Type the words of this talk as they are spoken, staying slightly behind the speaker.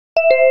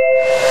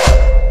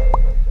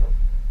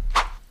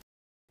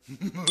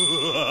Radiant's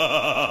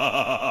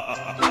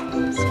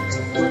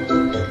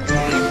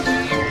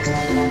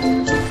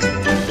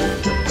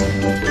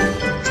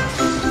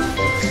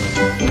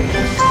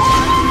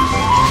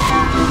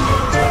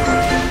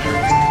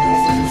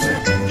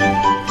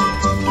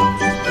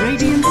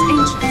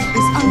Ancient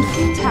is under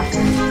attack.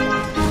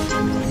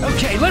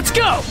 Okay, let's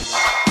go!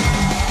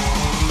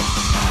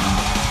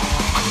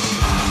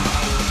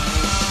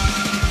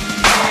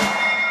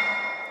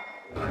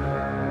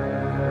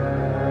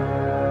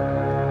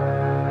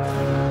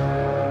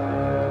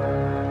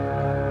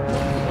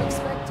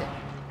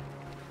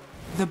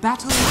 The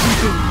battle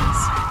begins.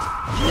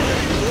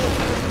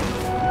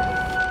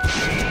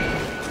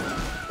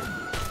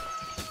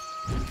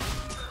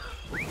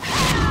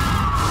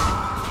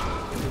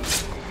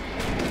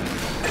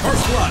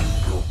 First blood.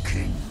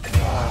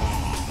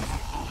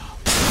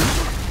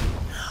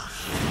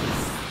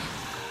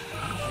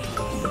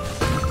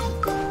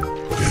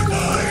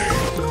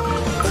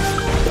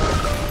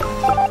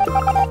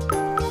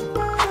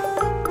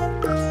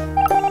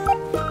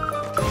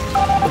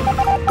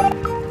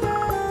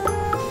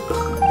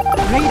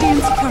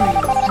 Radiant's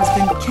courier has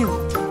been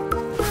killed.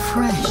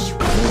 Fresh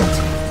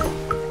water.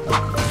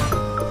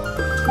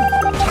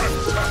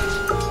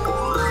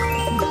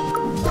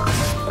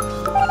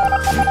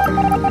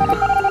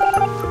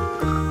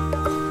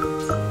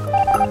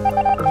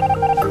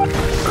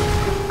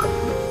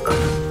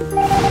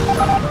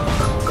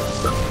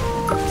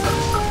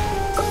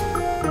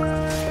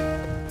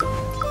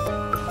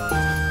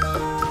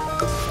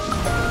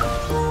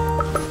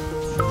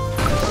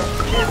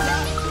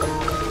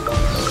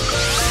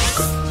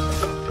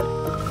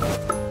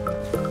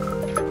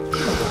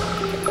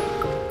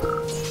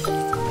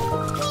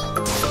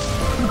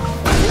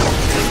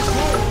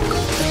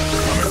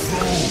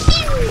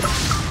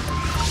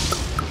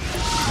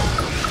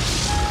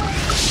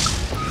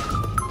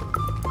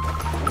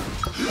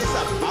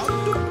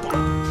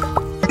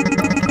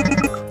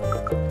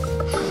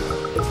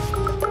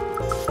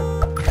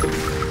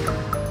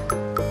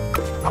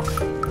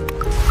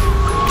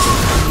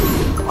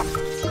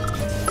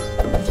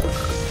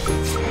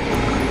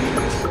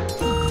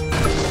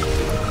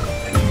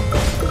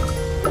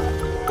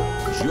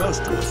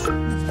 Justice.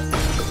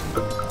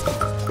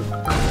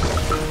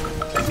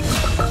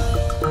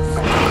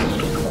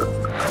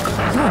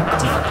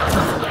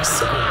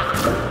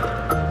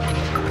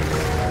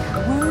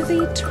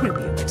 Worthy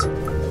tribute.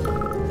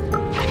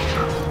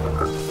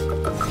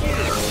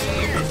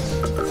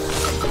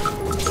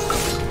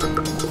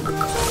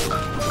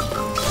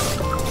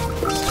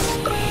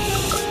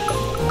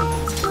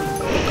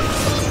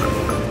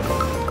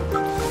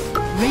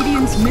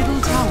 Radiant's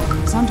middle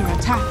tower is under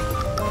attack.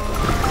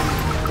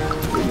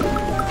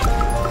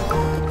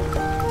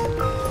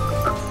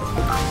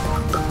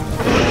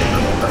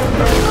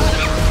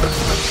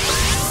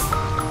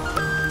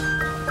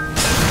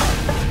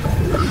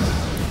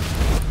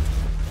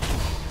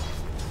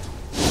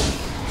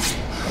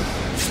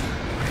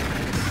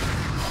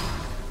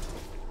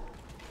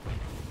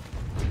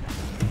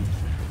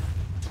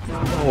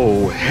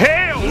 Oh,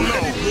 hell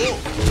no!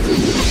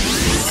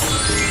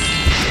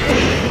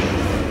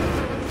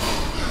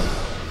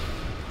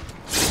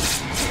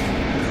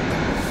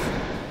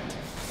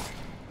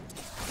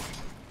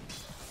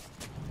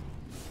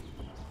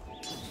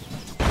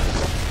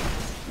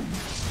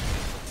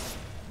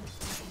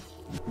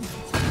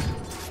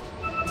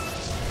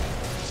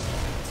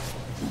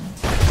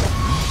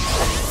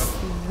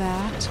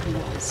 That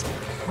was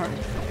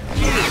perfect.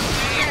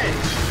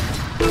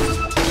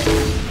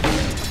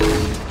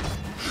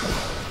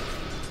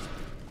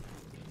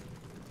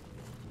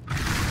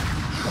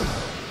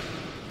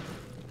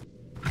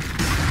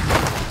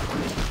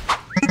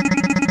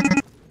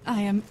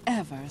 I am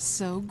ever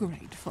so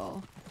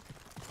grateful.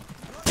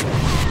 Look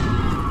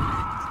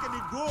at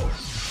it go.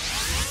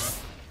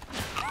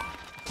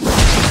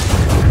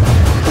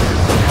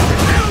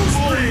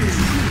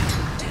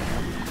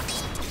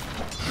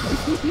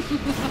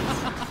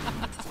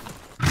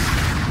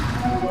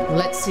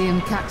 Let's see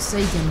him catch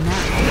Sagan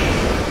now.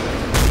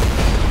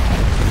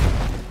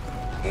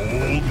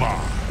 All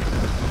mine.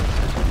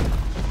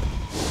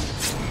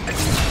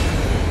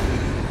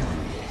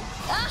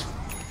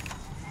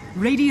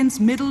 Radiant's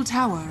middle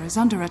tower is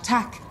under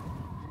attack.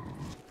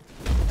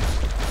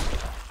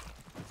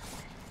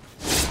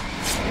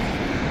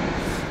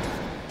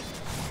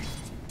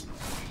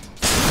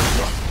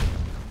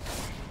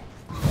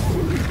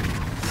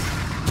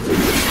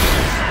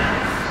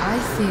 I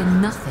fear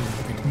nothing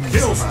that moves.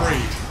 Kill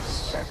spree.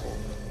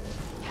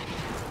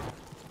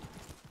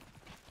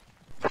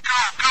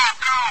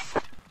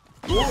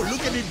 Oh,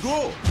 look at it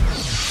go.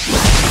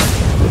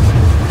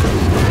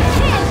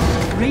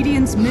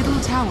 Radiant's middle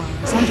tower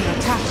is under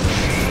attack.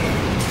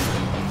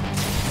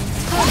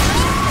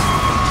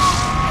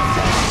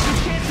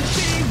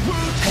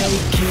 Hey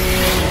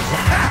kid,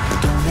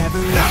 don't ever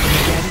let me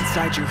get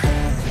inside your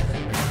head.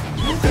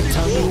 I'll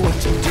tell you what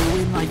to do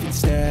in life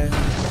instead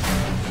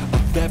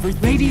of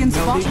everything. Radiant's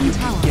you know that bottom you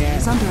tower can get.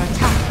 is under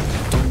attack.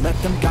 Don't let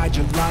them guide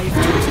your life to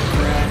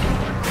regret.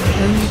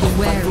 Only the Fight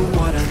wary. for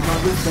what I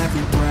love with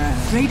every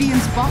breath.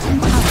 Radiant's bottom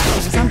tower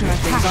is under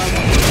attack.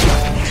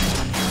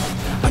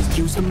 I've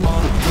used them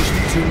all to push me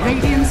to my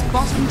Radiant's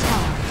bottom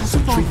tower has So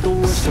treat the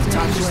fallen. worst of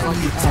time just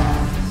like you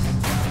can.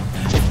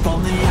 If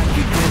only I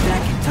could go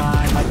back in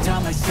time, I'd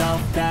tell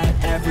myself that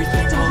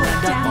everything will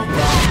end up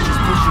alright.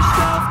 Just push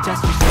yourself,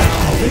 test yourself,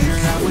 figure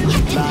out what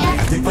you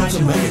like. Find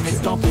your limits,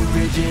 don't be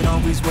rigid,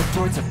 always work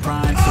towards a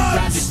prime.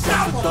 Surround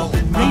yourself with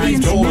open minds.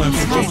 Radiant's middle I'm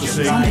tower supposed to is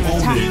say under own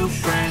attack. New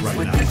friends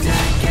with the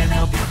deck can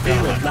help you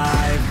feel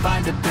alive.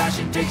 Find a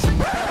passion, take some.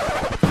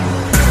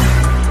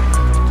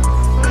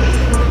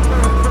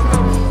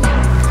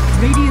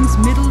 Radiant's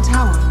middle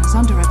tower is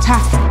under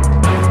attack.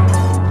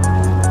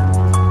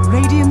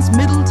 Radiant's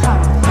middle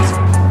tower is...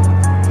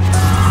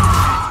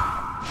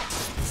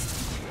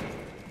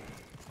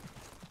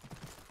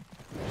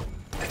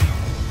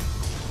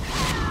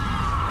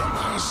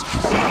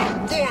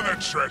 For the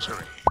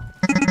treasury.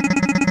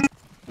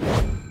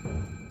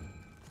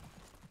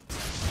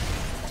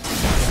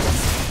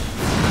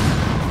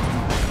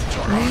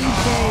 New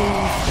day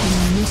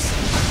in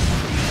mystery.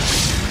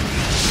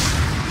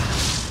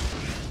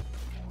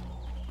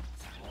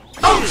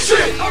 Oh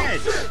shit!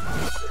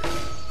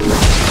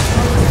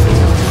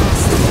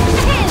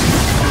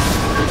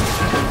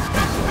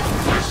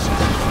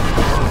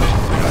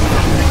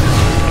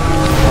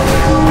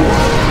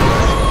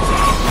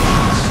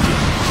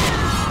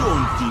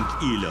 Don't think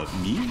ill of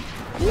me.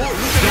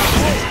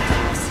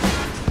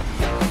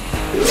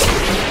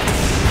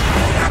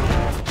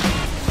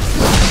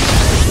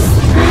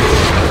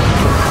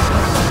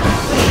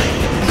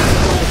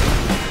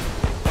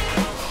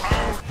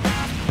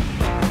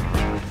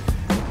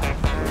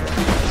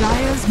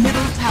 Dire's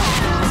middle tower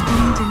has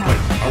been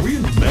denied. Are we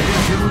in mega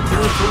kill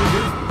territory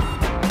here?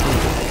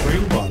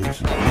 Trail bodies,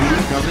 you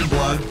covered in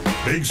blood,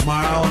 big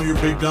smile on your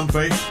big dumb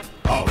face.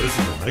 Oh, this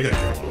is a mega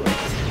kill.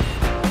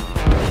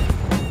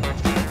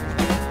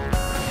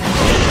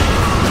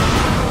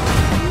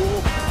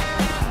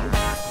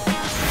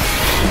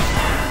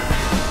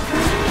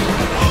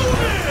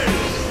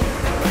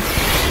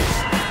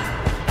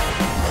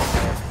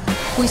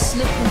 We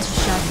slip into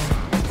shadow.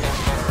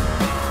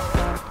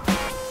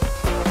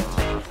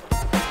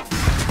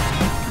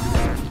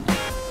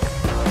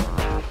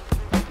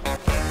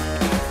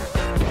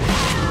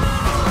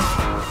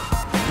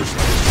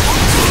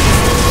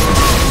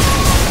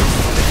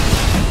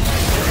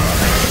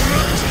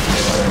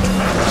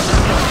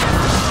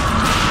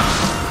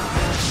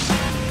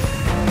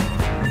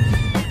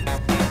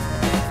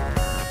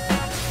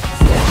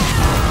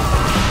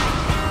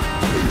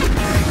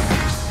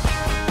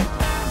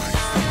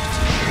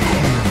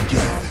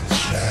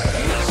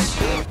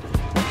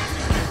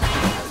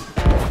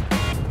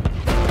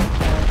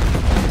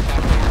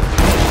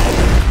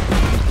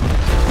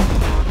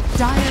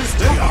 Dire's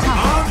top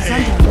tower is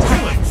under attack.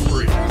 Killing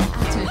spree.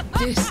 At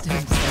a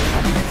distance, they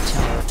have no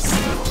chance.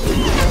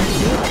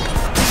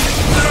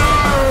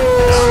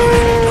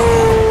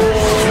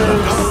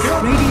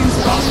 Radiant's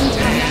bottom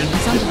tower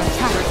is under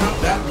attack.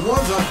 That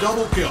was a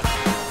double kill.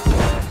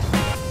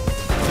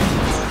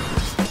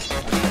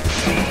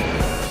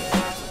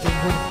 It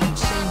would have been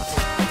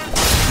shameful.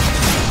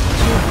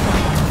 Your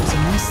fight was a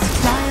mess.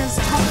 Dire's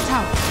top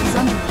tower is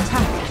under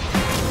attack.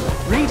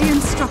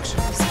 Radiant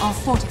structures are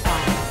fortified.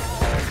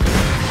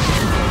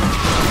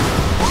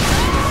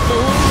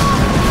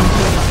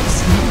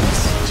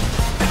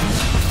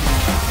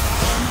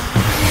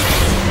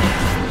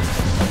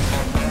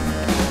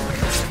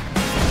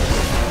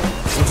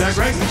 Was that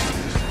right? No.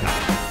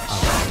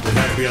 They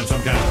have to be on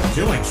some kind of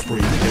killing spree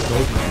to get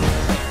those.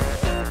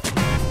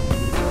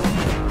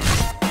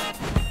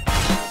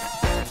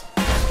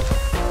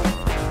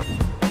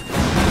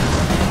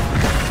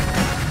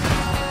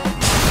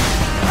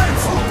 I'm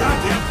so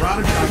goddamn proud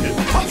of you. I can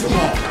punch them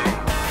all.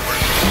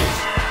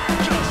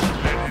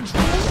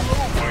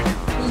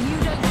 Well, you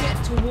don't get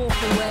to walk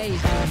away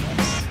from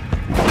this.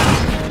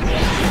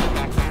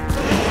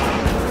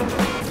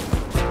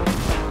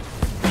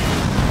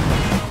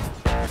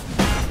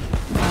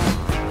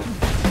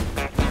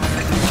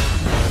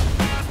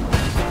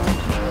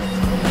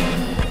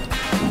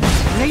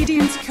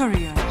 Radiant's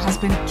courier has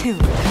been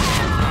killed. I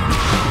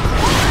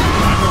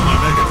know my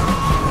mega,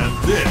 and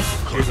this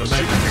is a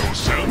mega kill.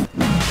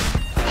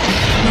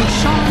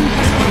 Roshan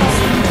has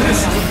fallen. This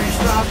would be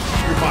stopped.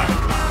 You're fired.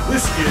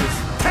 This is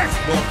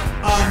textbook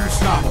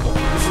unstoppable.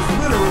 This is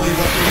literally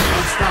what being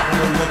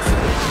unstoppable looks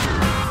like.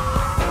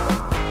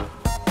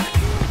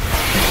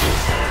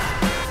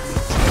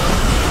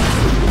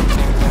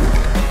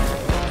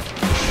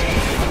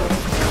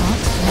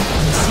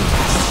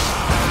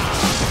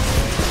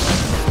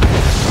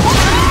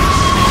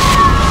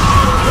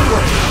 Good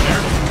work down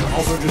there.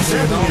 Also, just so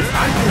you know,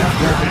 I can have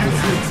their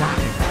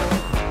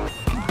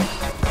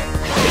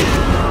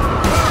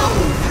Oh,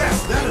 yes,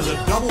 that is a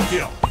double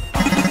kill.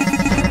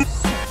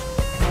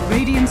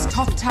 Radiant's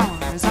top tower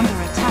is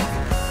under attack.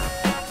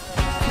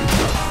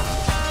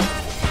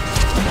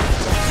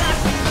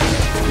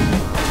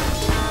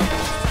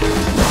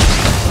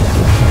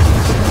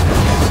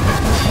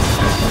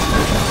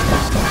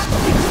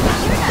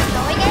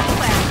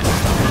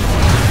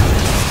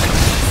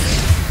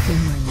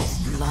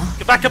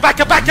 Back!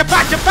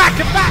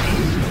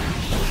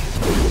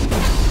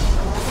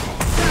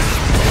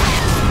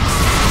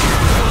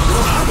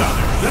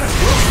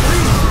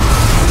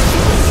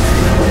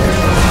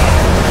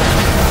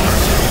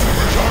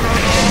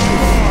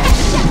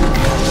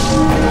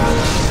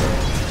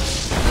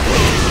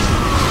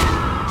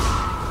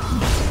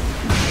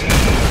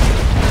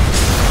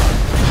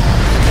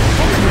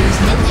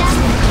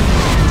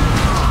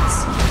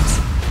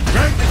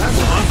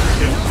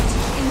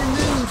 In the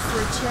mood for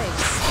a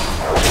chase.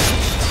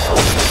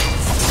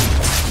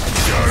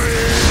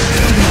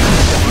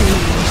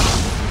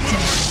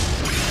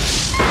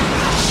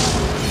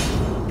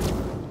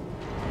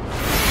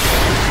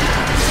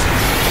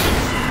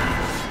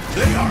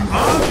 They are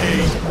on a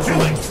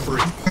killing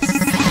spree.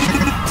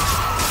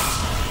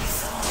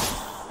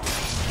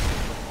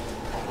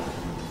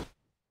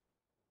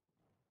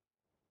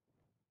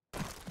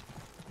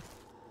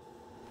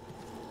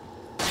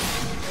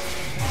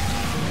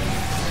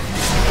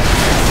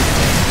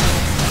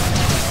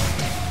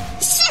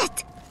 Shit!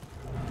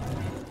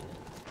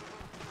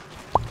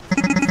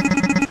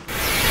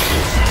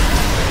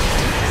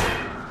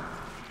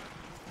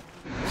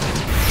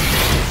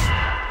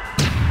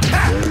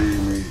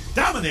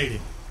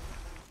 Dominating.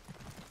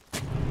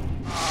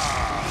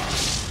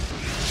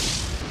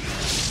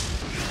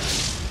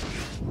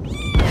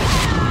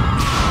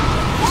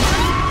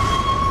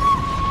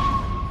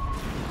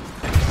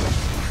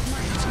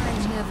 I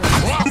never.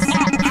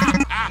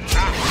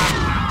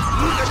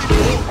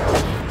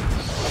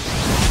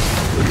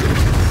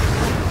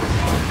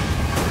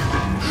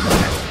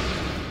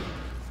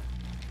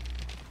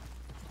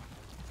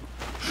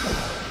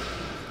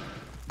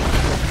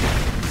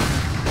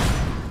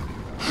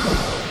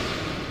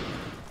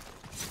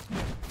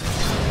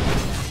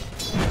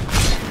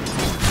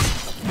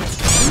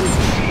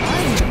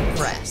 I'm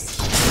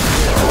impressed.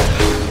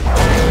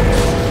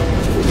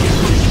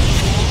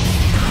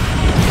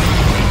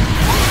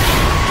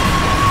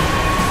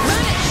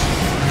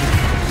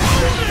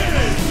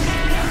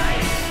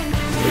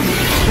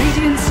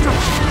 Radiant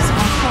structures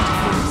are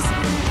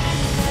fortified.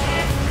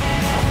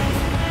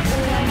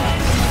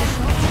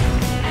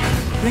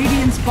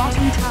 Radiant's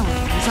bottom tower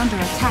is under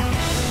attack.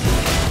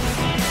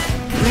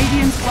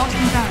 Radiant's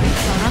bottom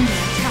barracks are under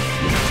attack.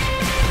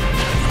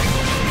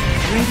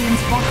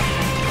 Radiant's bottom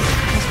barracks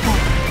has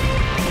fallen.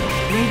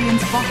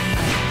 Radiant's bottom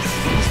barracks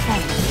has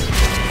fallen.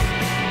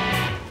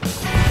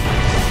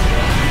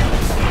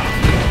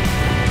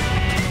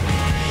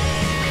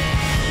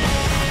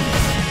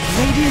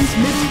 Radiant's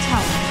middle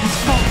tower has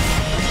fallen.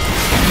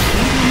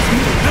 Radiant's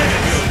middle tower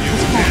has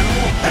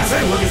fallen. I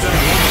say, look at that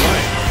one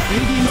play.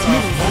 Radiant's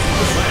middle tower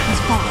has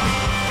fallen.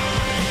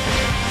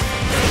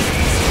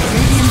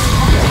 Radiant's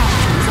top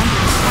tower is under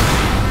attack.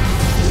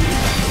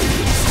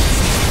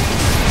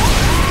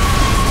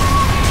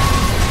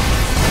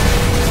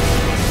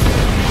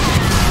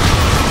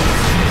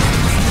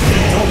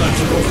 Told I'm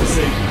supposed to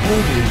say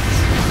only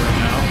right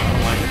now. I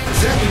don't like it. The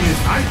second is,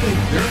 I think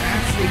they're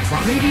actually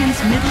trying.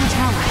 Radiant's middle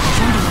tower is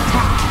under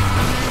attack.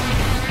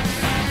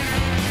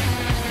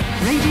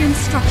 Radiant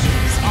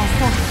structures are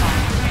fortified.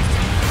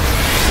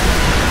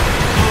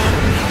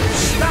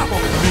 Stop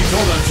them. I mean,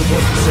 told I'm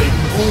supposed to say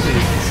only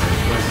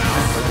right now. I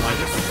don't like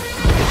it.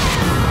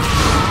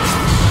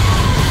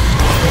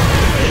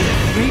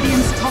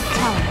 Radiant's top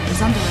tower is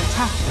under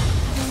attack.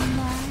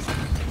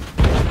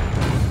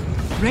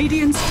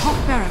 Radiant's top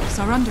barracks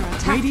are under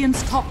attack.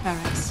 Radiant's top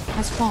barracks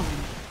has fallen.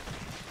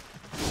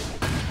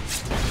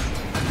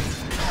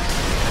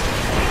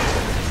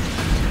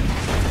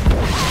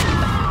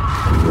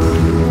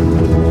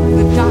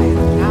 The Dire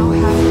now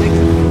have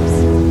victories.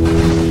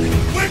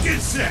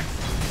 Wicked sick.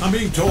 I'm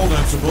being told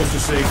I'm supposed to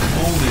say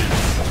only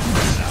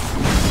right now.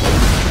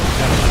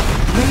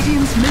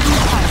 Radiant's middle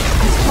tower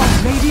has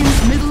fallen.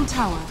 Radiant's middle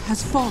tower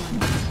has fallen.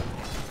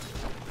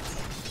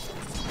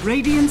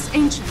 Radiant's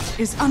ancient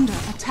is under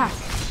attack.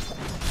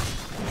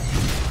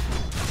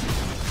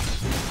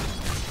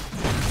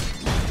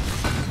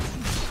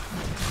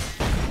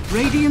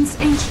 Radiant's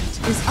ancient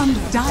is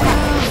under dire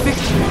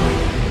victory.